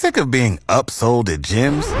Sick of being upsold at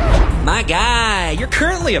gyms? My guy, you're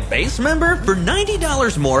currently a base member? For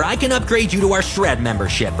 $90 more, I can upgrade you to our Shred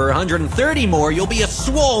membership. For $130 more, you'll be a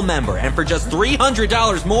Swole member. And for just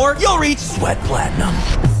 $300 more, you'll reach Sweat Platinum.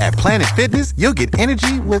 At Planet Fitness, you'll get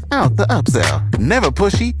energy without the upsell. Never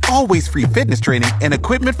pushy, always free fitness training and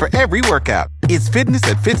equipment for every workout. It's fitness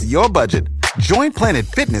that fits your budget. Join Planet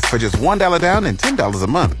Fitness for just $1 down and $10 a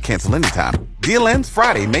month. Cancel anytime. Deal ends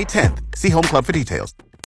Friday, May 10th. See Home Club for details.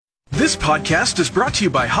 This podcast is brought to you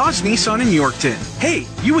by Haas Nissan in Yorkton. Hey,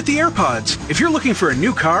 you with the AirPods. If you're looking for a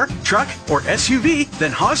new car, truck, or SUV,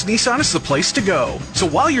 then Haas Nissan is the place to go. So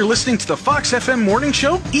while you're listening to the Fox FM Morning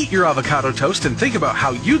Show, eat your avocado toast and think about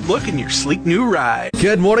how you'd look in your sleek new ride.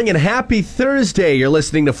 Good morning and happy Thursday. You're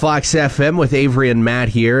listening to Fox FM with Avery and Matt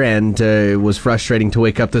here, and it was frustrating to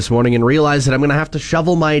wake up this morning and realize that I'm going to have to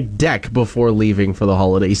shovel my deck before leaving for the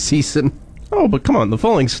holiday season. Oh, but come on, the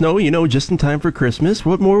falling snow, just in time for Christmas.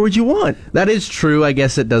 What more would you want? That is true. I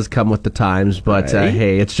guess it does come with the times, but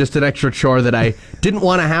hey, it's just an extra chore that I didn't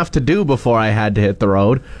want to have to do before I had to hit the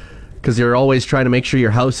road. Because you're always trying to make sure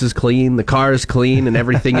your house is clean, the car is clean, and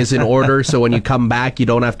everything is in order, so when you come back, you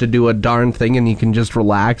don't have to do a darn thing and you can just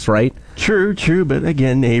relax, right? True, but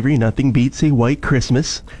again, Avery, nothing beats a white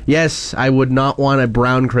Christmas. Yes, I would not want a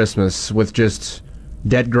brown Christmas with just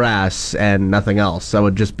dead grass and nothing else. That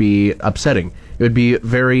would just be upsetting. It would be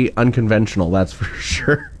very unconventional, that's for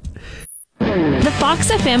sure. The Fox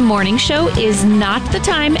FM Morning Show is not the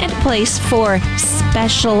time and place for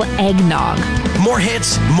special eggnog. More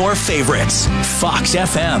hits, more favorites. Fox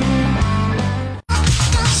FM.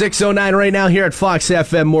 6:09 right now here at Fox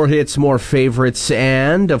FM. More hits, more favorites,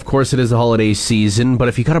 and of course it is the holiday season. But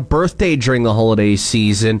if you got a birthday during the holiday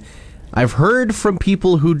season, I've heard from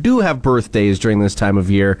people who do have birthdays during this time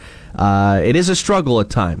of year, it is a struggle at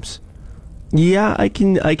times. Yeah, I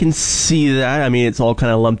can see that. I mean, it's all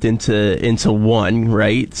kind of lumped into one,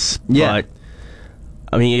 right? Yeah. But,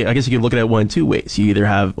 I mean, I guess you could look at it one two ways. You either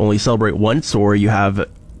have only celebrate once, or you have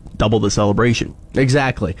double the celebration.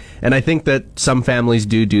 Exactly. And I think that some families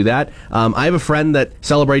do that. I have a friend that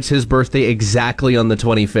celebrates his birthday exactly on the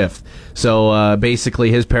 25th. So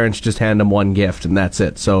basically his parents just hand him one gift and that's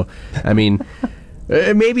it. So, I mean,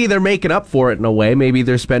 maybe they're making up for it in a way. Maybe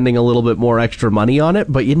they're spending a little bit more extra money on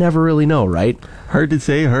it, but you never really know, right? Hard to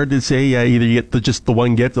say. Yeah, either you get just the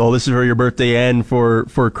one gift, this is for your birthday and for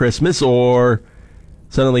Christmas, or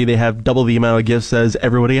suddenly they have double the amount of gifts as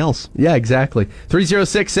everybody else. Yeah, exactly.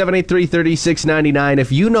 306-783-3699.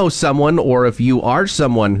 If you know someone, or if you are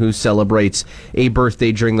someone who celebrates a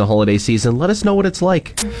birthday during the holiday season, let us know what it's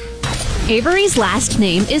like. Avery's last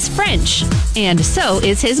name is French, and so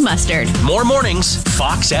is his mustard. More mornings,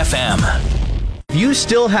 Fox FM. If you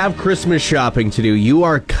still have Christmas shopping to do, you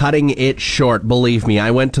are cutting it short. Believe me,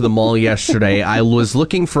 I went to the mall yesterday. I was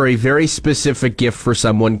looking for a very specific gift for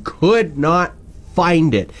someone, could not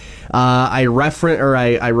find it. I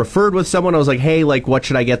referred with someone. I was like, hey, what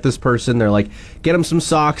should I get this person? They're like, get them some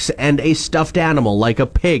socks and a stuffed animal, like a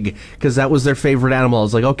pig, because that was their favorite animal. I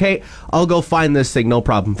was like, okay, I'll go find this thing, no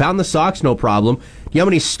problem. Found the socks, no problem. Do you know how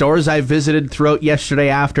many stores I visited throughout yesterday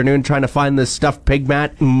afternoon trying to find this stuffed pig,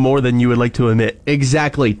 Matt? More than you would like to admit.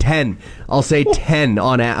 Exactly, 10. I'll say 10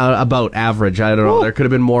 on about average. I don't know. There could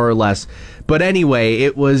have been more or less. But anyway,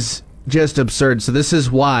 it was just absurd. So this is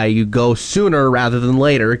why you go sooner rather than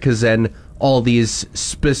later, because then all these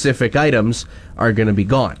specific items are going to be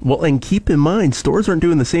gone. Well, and keep in mind, stores aren't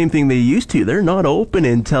doing the same thing they used to. They're not open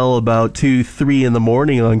until about 2, 3 in the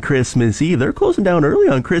morning on Christmas Eve. They're closing down early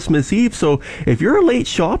on Christmas Eve. So if you're a late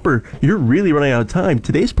shopper, you're really running out of time.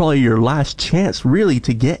 Today's probably your last chance, really,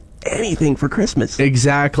 to get anything for Christmas.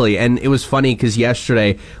 Exactly. And it was funny because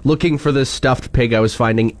yesterday, looking for this stuffed pig, I was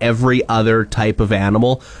finding every other type of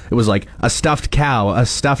animal. It was like a stuffed cow, a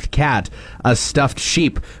stuffed cat, a stuffed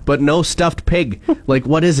sheep, but no stuffed pig. Like,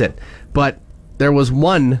 what is it? But there was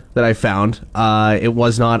one that I found. It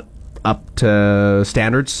was not up to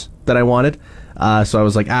standards that I wanted. So I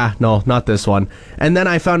was like, no, not this one. And then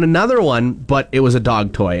I found another one, but it was a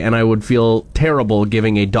dog toy, and I would feel terrible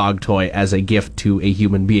giving a dog toy as a gift to a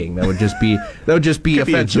human being. That would just be offensive.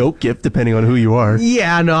 Be a joke gift, depending on who you are.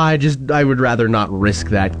 Yeah, no, I would rather not risk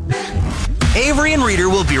that. Avery and Reader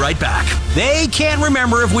will be right back. They can't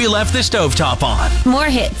remember if we left the stovetop on. More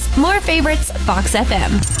hits, more favorites, Fox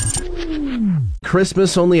FM.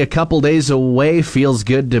 Christmas only a couple days away. Feels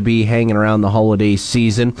good to be hanging around the holiday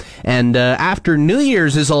season. And after New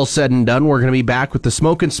Year's is all said and done, we're going to be back with the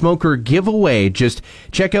Smoke and Smoker giveaway. Just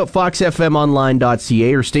check out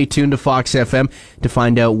foxfmonline.ca or stay tuned to Fox FM to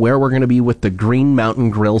find out where we're going to be with the Green Mountain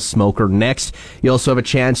Grill Smoker next. You also have a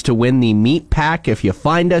chance to win the meat pack if you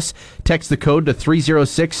find us. Text the code to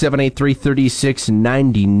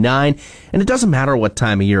 306-783-3699. And it doesn't matter what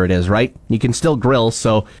time of year it is, right? You can still grill,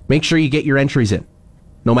 so make sure you get your entries in,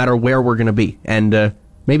 no matter where we're going to be. And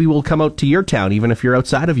maybe we'll come out to your town, even if you're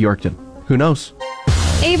outside of Yorkton. Who knows?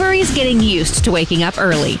 Avery's getting used to waking up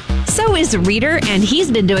early. So is Reader, and he's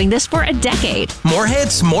been doing this for a decade. More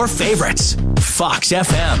hits, more favorites. Fox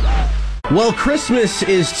FM. Well, Christmas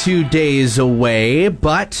is 2 days away,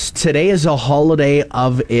 but today is a holiday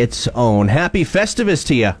of its own. Happy Festivus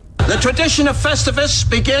to you. The tradition of Festivus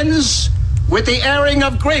begins with the airing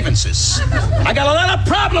of grievances. I got a lot of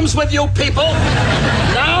problems with you people.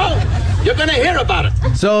 Now, you're going to hear about it.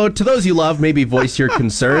 So, to those you love, maybe voice your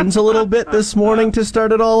concerns a little bit this morning to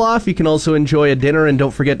start it all off. You can also enjoy a dinner, and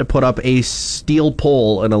don't forget to put up a steel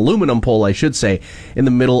pole, an aluminum pole, I should say, in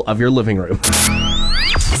the middle of your living room.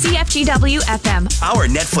 CFGW FM. Our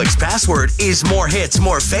Netflix password is more hits,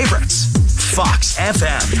 more favorites. Fox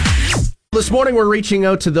FM. This morning, we're reaching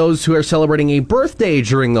out to those who are celebrating a birthday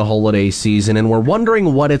during the holiday season, and we're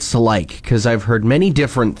wondering what it's like, because I've heard many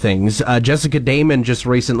different things. Jessica Damon just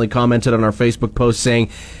recently commented on our Facebook post saying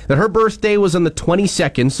that her birthday was on the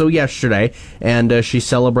 22nd, so yesterday, and she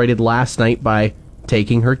celebrated last night by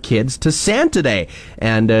taking her kids to Santa Day.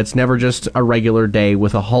 And it's never just a regular day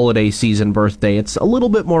with a holiday season birthday. It's a little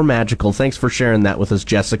bit more magical. Thanks for sharing that with us,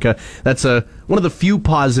 Jessica. That's one of the few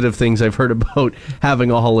positive things I've heard about having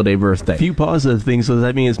a holiday birthday. Few positive things, so does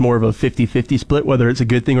that mean it's more of a 50-50 split, whether it's a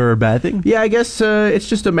good thing or a bad thing? Yeah, I guess it's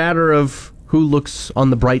just a matter of who looks on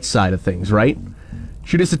the bright side of things, right?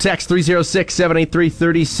 Shoot us a text,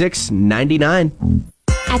 306-783-3699.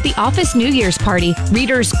 At the office New Year's party,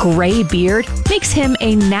 Reader's gray beard makes him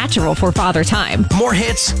a natural for Father Time. More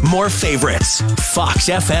hits, more favorites. Fox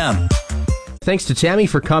FM. Thanks to Tammy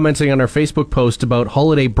for commenting on our Facebook post about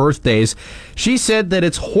holiday birthdays. She said that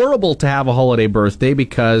it's horrible to have a holiday birthday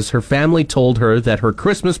because her family told her that her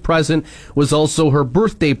Christmas present was also her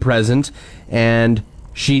birthday present, and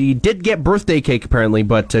she did get birthday cake apparently,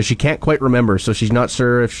 but she can't quite remember, so she's not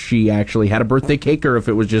sure if she actually had a birthday cake or if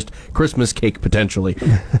it was just Christmas cake potentially.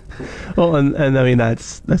 Well, and I mean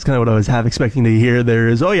that's kind of what I was half expecting to hear. There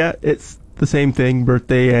is, oh yeah, it's the same thing,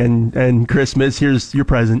 birthday and Christmas. Here's your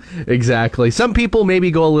present. Exactly. Some people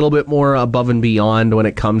maybe go a little bit more above and beyond when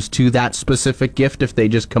it comes to that specific gift if they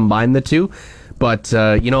just combine the two. But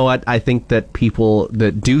you know what? I think that people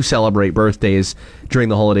that do celebrate birthdays during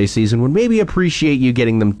the holiday season would maybe appreciate you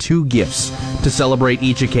getting them 2 gifts to celebrate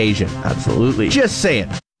each occasion. Absolutely. Just say it.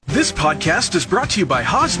 This podcast is brought to you by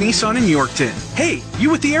Haas Nissan in Yorkton. Hey, you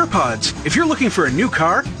with the AirPods. If you're looking for a new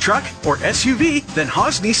car, truck, or SUV, then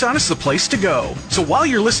Haas Nissan is the place to go. So while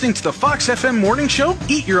you're listening to the Fox FM morning show,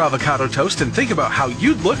 eat your avocado toast and think about how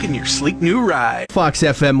you'd look in your sleek new ride. Fox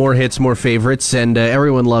FM, more hits, more favorites, and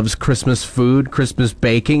everyone loves Christmas food, Christmas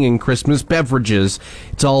baking, and Christmas beverages.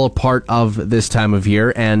 It's all a part of this time of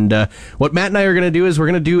year, and what Matt and I are going to do is we're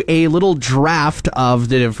going to do a little draft of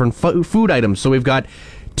the different food items. So we've got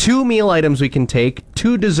 2 meal items we can take,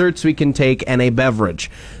 2 desserts we can take, and a beverage.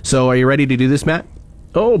 So are you ready to do this, Matt?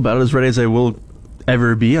 Oh, about as ready as I will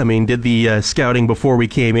ever be. I mean, did the scouting before we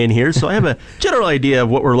came in here, so I have a general idea of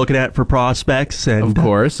what we're looking at for prospects. And Of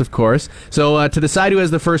course. So to decide who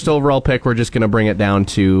has the first overall pick, we're just going to bring it down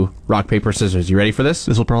to rock, paper, scissors. You ready for this?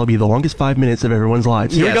 This will probably be the longest 5 minutes of everyone's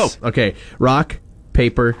lives. Here we go. Okay, rock,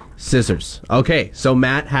 paper, scissors. Okay, so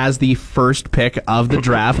Matt has the first pick of the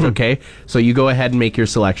draft, okay? So you go ahead and make your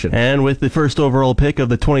selection. And with the first overall pick of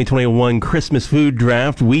the 2021 Christmas food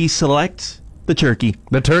draft, we select the turkey.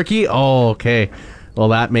 The turkey? Oh, okay. Well,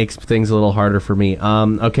 that makes things a little harder for me.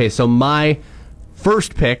 Okay, so my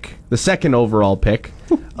first pick, the second overall pick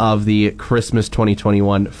of the Christmas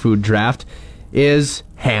 2021 food draft is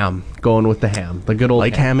ham. Going with the ham, the good old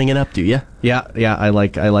ham. Hamming it up, do you? Yeah. I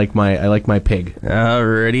like my pig.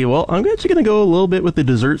 Alrighty. Well, I'm actually gonna go a little bit with the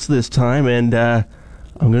desserts this time, and I'm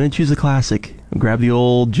gonna choose a classic. Grab the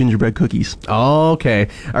old gingerbread cookies. Okay.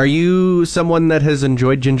 Are you someone that has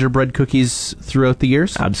enjoyed gingerbread cookies throughout the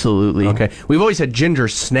years? Absolutely. Okay. We've always had ginger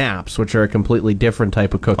snaps, which are a completely different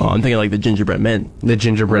type of cookie. Oh, I'm thinking like the gingerbread men. The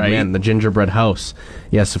gingerbread Right. men, the gingerbread house.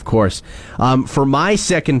 Yes, of course. For my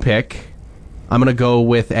second pick, I'm going to go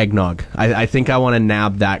with eggnog. I think I want to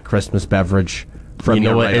nab that Christmas beverage from You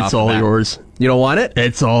know what? right off It's the all bat. yours. You don't want it?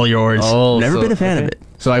 It's all yours. Oh, Never so- been a fan okay. of it.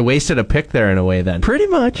 So I wasted a pick there in a way then. Pretty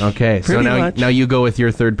much. Okay, so now you go with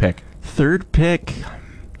your third pick. Third pick.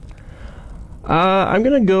 I'm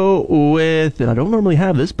going to go with, and I don't normally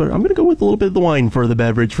have this, but I'm going to go with a little bit of the wine for the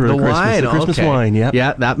beverage for Christmas. Wine, the Christmas okay. wine, yeah.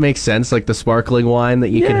 Yeah, that makes sense. Like the sparkling wine that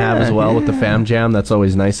you can have as well with the Fam Jam. That's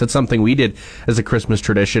always nice. That's something we did as a Christmas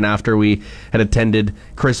tradition after we had attended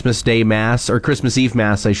Christmas Day Mass, or Christmas Eve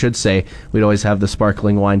Mass, I should say. We'd always have the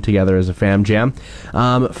sparkling wine together as a Fam Jam.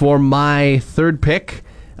 For my third pick,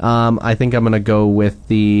 I think I'm going to go with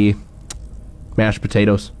the mashed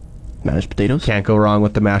potatoes. Mashed potatoes? Can't go wrong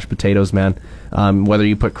with the mashed potatoes, man. Whether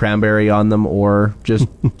you put cranberry on them or just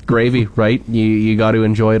gravy, right? You got to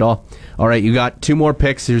enjoy it all. All right, you got 2 more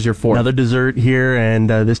picks. Here's your fourth. Another dessert here, and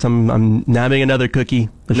this time I'm nabbing another cookie.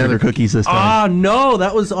 Sugar cookies this time. Oh, no,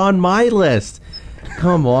 that was on my list.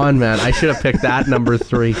 Come on, man. I should have picked that number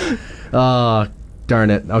 3. Oh, darn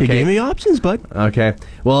it. Okay. You gave me options, bud. Okay.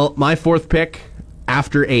 Well, my fourth pick,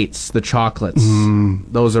 After Eights, the chocolates.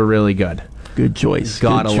 Those are really good. Good choice.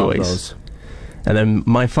 Gotta Good love choice. those. And then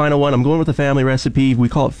my final one, I'm going with the family recipe. We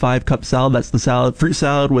call it 5-cup salad. That's the salad, fruit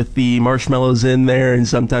salad with the marshmallows in there, and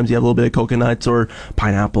sometimes you have a little bit of coconuts or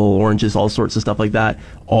pineapple, oranges, all sorts of stuff like that.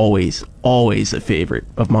 Always a favorite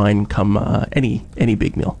of mine come any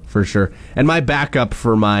big meal. For sure. And my backup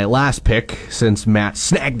for my last pick, since Matt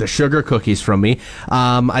snagged the sugar cookies from me,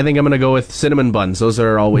 I think I'm going to go with cinnamon buns. Those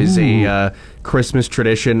are always a Christmas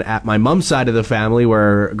tradition at my mom's side of the family,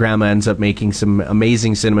 where Grandma ends up making some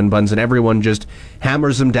amazing cinnamon buns, and everyone just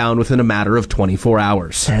hammers them down within a matter of 24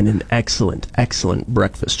 hours. And an excellent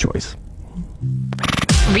breakfast choice.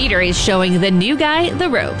 Reader is showing the new guy the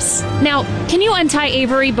ropes. Now, can you untie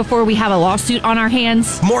Avery before we have a lawsuit on our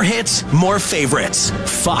hands? More hits, more favorites.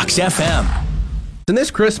 Fox FM. And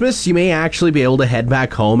this Christmas, you may actually be able to head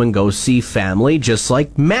back home and go see family, just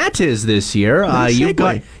like Matt is this year.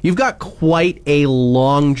 You've got quite a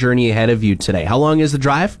long journey ahead of you today. How long is the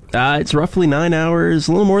drive? It's roughly 9 hours,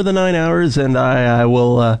 a little more than 9 hours, and I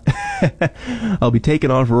will I'll be taking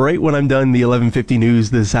off right when I'm done the 11:50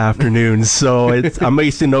 news this afternoon. So I'm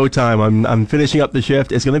wasting no time. I'm finishing up the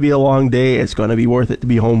shift. It's going to be a long day. It's going to be worth it to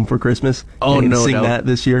be home for Christmas. Oh, and no sing doubt. that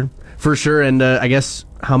this year. For sure. And I guess,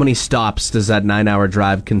 how many stops does that 9-hour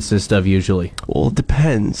drive consist of usually? Well, it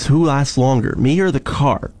depends. Who lasts longer, me or the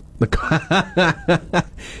car?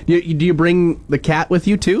 Do you bring the cat with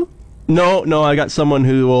you too? No, I got someone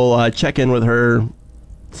who will check in with her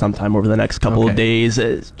sometime over the next couple of days.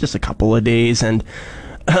 It's just a couple of days. And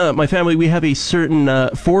my family, we have a certain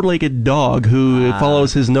four-legged dog who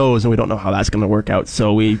follows his nose, and we don't know how that's going to work out.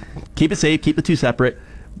 So we keep it safe, keep the two separate.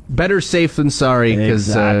 Better safe than sorry, because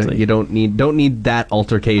you don't need that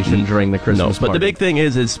altercation during the Christmas party. But the big thing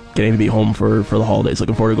is getting to be home for the holidays.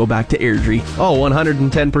 Looking forward to go back to Airdrie. Oh,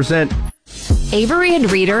 110%. Avery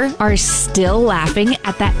and Reader are still laughing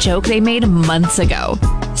at that joke they made months ago.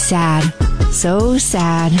 Sad. So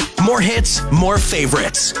sad. More hits, more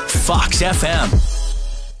favorites. Fox FM.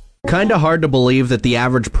 Kind of hard to believe that the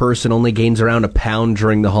average person only gains around a pound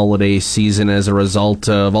during the holiday season as a result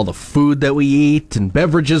of all the food that we eat and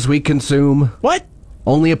beverages we consume. What?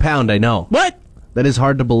 Only a pound, I know. What? That is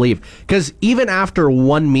hard to believe. Because even after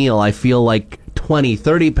one meal, I feel like 20,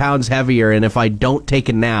 30 pounds heavier, and if I don't take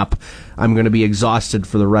a nap, I'm going to be exhausted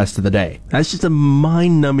for the rest of the day. That's just a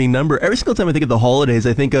mind-numbing number. Every single time I think of the holidays,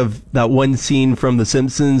 I think of that one scene from The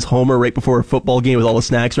Simpsons, Homer right before a football game with all the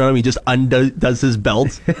snacks around him. He just undoes his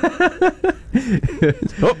belt.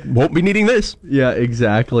 Oh, won't be needing this. Yeah,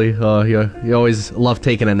 exactly. You always love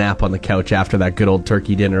taking a nap on the couch after that good old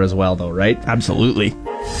turkey dinner as well, though, right? Absolutely.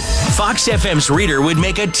 Fox FM's Reader would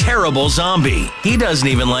make a terrible zombie. He doesn't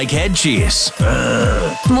even like head cheese.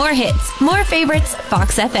 More hits, more favorites,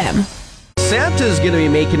 Fox FM. Santa's going to be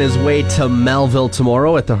making his way to Melville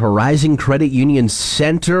tomorrow at the Horizon Credit Union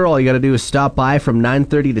Center. All you got to do is stop by from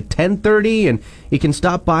 9:30 to 10:30, and you can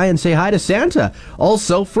stop by and say hi to Santa.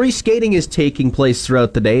 Also, free skating is taking place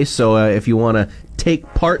throughout the day, so if you want to take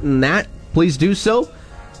part in that, please do so.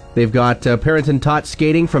 They've got parent and tot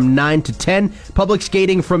skating from 9 to 10, public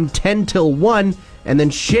skating from 10 till 1, and then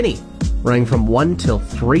shinny running from 1 till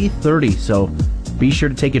 3:30. So be sure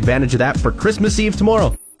to take advantage of that for Christmas Eve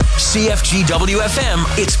tomorrow.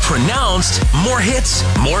 CFGWFM, it's pronounced more hits,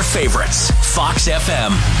 more favorites. Fox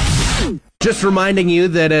FM. Just reminding you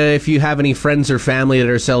that if you have any friends or family that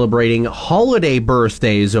are celebrating holiday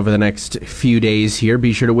birthdays over the next few days here,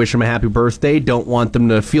 be sure to wish them a happy birthday. Don't want them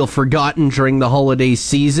to feel forgotten during the holiday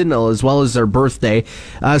season as well as their birthday.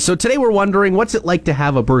 So today we're wondering, what's it like to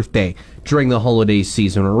have a birthday during the holiday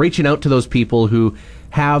season? We're reaching out to those people who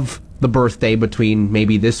have the birthday between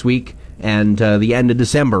maybe this week and the end of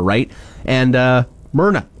December, right? And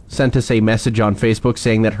Myrna sent us a message on Facebook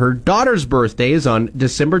saying that her daughter's birthday is on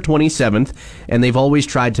December 27th, and they've always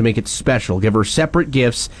tried to make it special, give her separate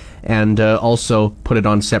gifts, and also put it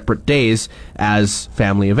on separate days as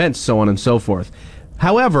family events, so on and so forth.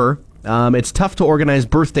 However, it's tough to organize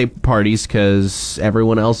birthday parties because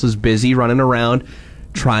everyone else is busy running around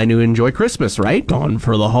trying to enjoy Christmas, right? Gone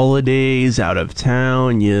for the holidays, out of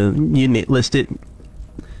town, you list it.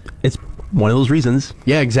 It's one of those reasons.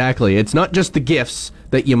 Yeah, exactly. It's not just the gifts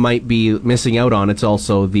that you might be missing out on. It's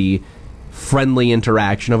also the friendly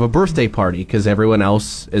interaction of a birthday party because everyone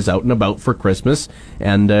else is out and about for Christmas,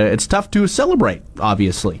 and it's tough to celebrate,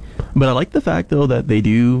 obviously. But I like the fact, though, that they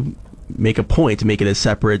do make a point to make it a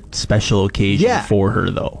separate special occasion for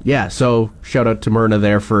her, though. Yeah, so shout out to Myrna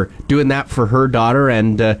there for doing that for her daughter,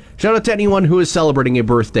 and shout out to anyone who is celebrating a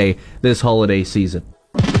birthday this holiday season.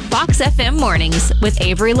 Fox FM Mornings with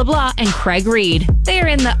Avery LeBlanc and Craig Reed. They are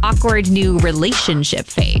in the awkward new relationship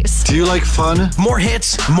phase. Do you like fun? More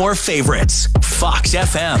hits, more favorites. Fox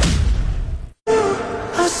FM.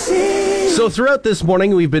 So throughout this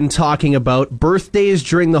morning, we've been talking about birthdays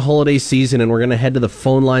during the holiday season, and we're going to head to the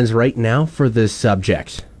phone lines right now for this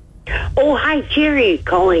subject. Oh, hi, Jerry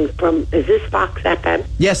calling from, is this Fox FM?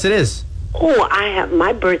 Yes, it is. Oh,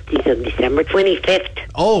 my birthday's on December 25th.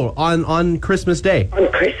 Oh, on Christmas Day. On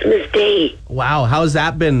Christmas Day. Wow, how's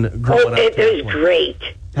that been growing up? It was great.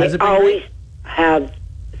 Has they it been always great? have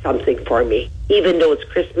something for me, even though it's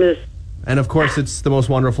Christmas. And of course, it's the most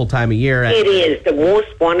wonderful time of year. It is the most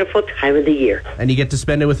wonderful time of the year. And you get to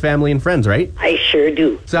spend it with family and friends, right? I sure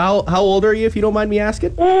do. So how old are you, if you don't mind me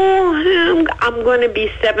asking? Oh, I'm going to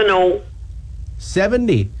be 70.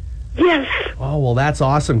 70? Yes. Oh, well, that's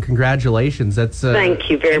awesome. Congratulations. That's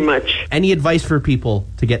Thank you very much. Any advice for people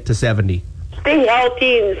to get to 70? Stay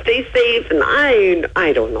healthy and stay safe, and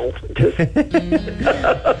I don't know.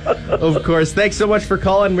 Of course. Thanks so much for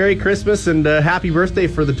calling. Merry Christmas and happy birthday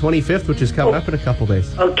for the 25th, which is coming up in a couple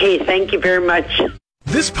days. Okay, thank you very much.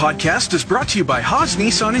 This podcast is brought to you by Haas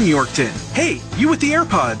Nissan in Yorkton. Hey, you with the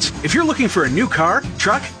AirPods. If you're looking for a new car,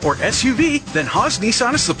 truck, or SUV, then Haas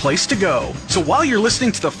Nissan is the place to go. So while you're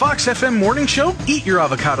listening to the Fox FM Morning Show, eat your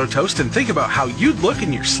avocado toast and think about how you'd look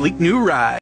in your sleek new ride.